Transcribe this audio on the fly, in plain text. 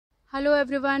Hello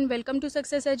everyone, welcome to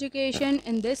Success Education.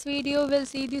 In this video, we'll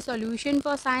see the solution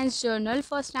for Science Journal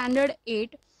for Standard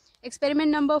 8, experiment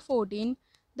number 14.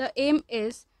 The aim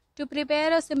is to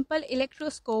prepare a simple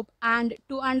electroscope and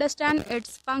to understand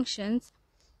its functions.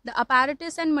 The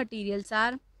apparatus and materials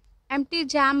are empty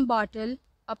jam bottle,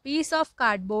 a piece of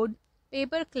cardboard,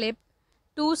 paper clip,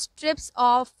 two strips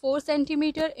of 4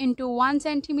 cm into 1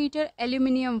 cm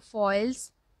aluminum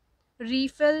foils,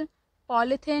 refill,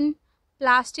 polythene,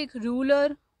 plastic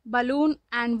ruler, balloon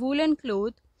and woolen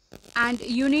cloth, and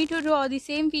you need to draw the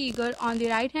same figure on the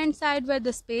right hand side where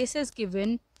the space is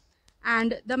given.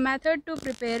 And the method to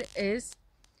prepare is: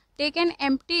 take an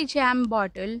empty jam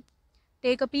bottle,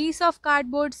 take a piece of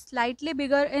cardboard slightly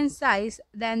bigger in size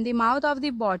than the mouth of the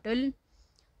bottle,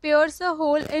 pierce a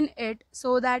hole in it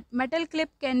so that metal clip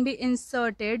can be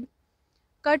inserted,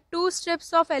 cut two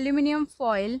strips of aluminum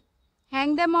foil,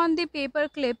 hang them on the paper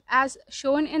clip as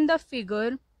shown in the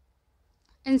figure.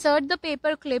 Insert the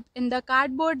paper clip in the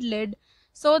cardboard lid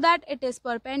so that it is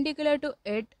perpendicular to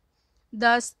it.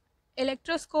 Thus,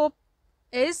 electroscope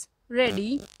is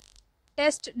ready.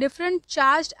 Test different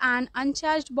charged and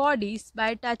uncharged bodies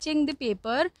by touching the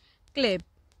paper clip.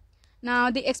 Now,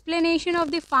 the explanation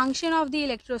of the function of the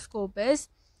electroscope is: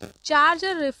 charge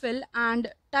a refill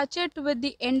and touch it with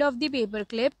the end of the paper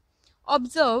clip.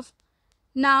 Observe.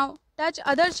 Now, touch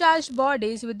other charged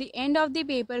bodies with the end of the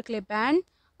paper clip and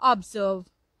observe.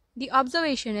 The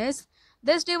observation is: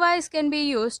 this device can be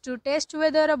used to test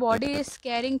whether a body is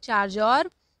carrying charge or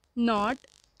not.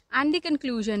 And the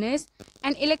conclusion is: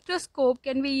 an electroscope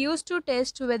can be used to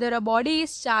test whether a body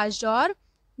is charged or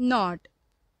not.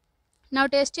 Now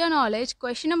test your knowledge.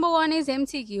 Question number 1 is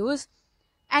MCQs.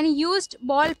 An used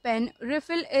ball pen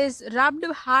refill is rubbed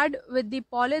hard with the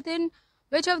polythene.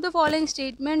 Which of the following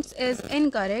statements is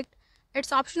incorrect?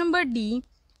 It's option number D.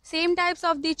 Same types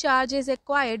of the charge is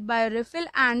acquired by refill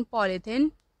and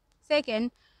polythene.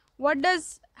 Second, what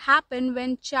does happen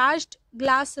when charged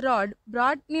glass rod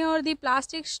brought near the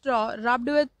plastic straw rubbed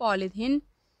with polythene?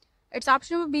 It's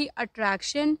option number B,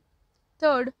 attraction.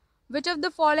 Third, which of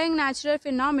the following natural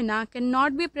phenomena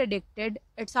cannot be predicted?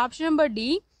 It's option number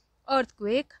D,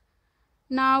 earthquake.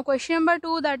 Now question number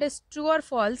 2, that is true or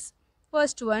false.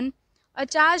 First one, a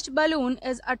charged balloon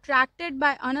is attracted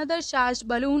by another charged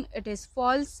balloon. It is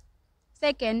false.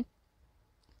 Second,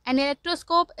 an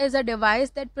electroscope is a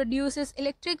device that produces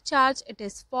electric charge. It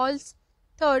is false.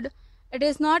 Third, it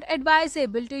is not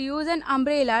advisable to use an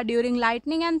umbrella during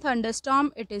lightning and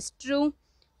thunderstorm. It is true.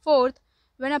 Fourth,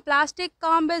 when a plastic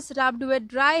comb is rubbed with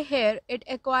dry hair, it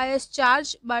acquires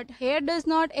charge, but hair does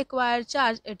not acquire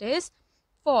charge. It is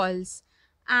false.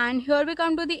 And here we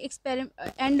come to the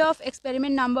end of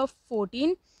experiment number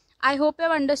 14. I hope you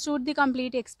have understood the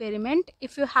complete experiment.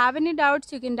 If you have any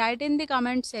doubts, you can write in the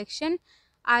comment section.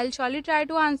 I'll surely try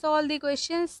to answer all the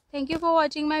questions. Thank you for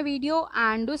watching my video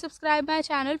and do subscribe my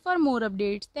channel for more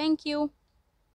updates. Thank you.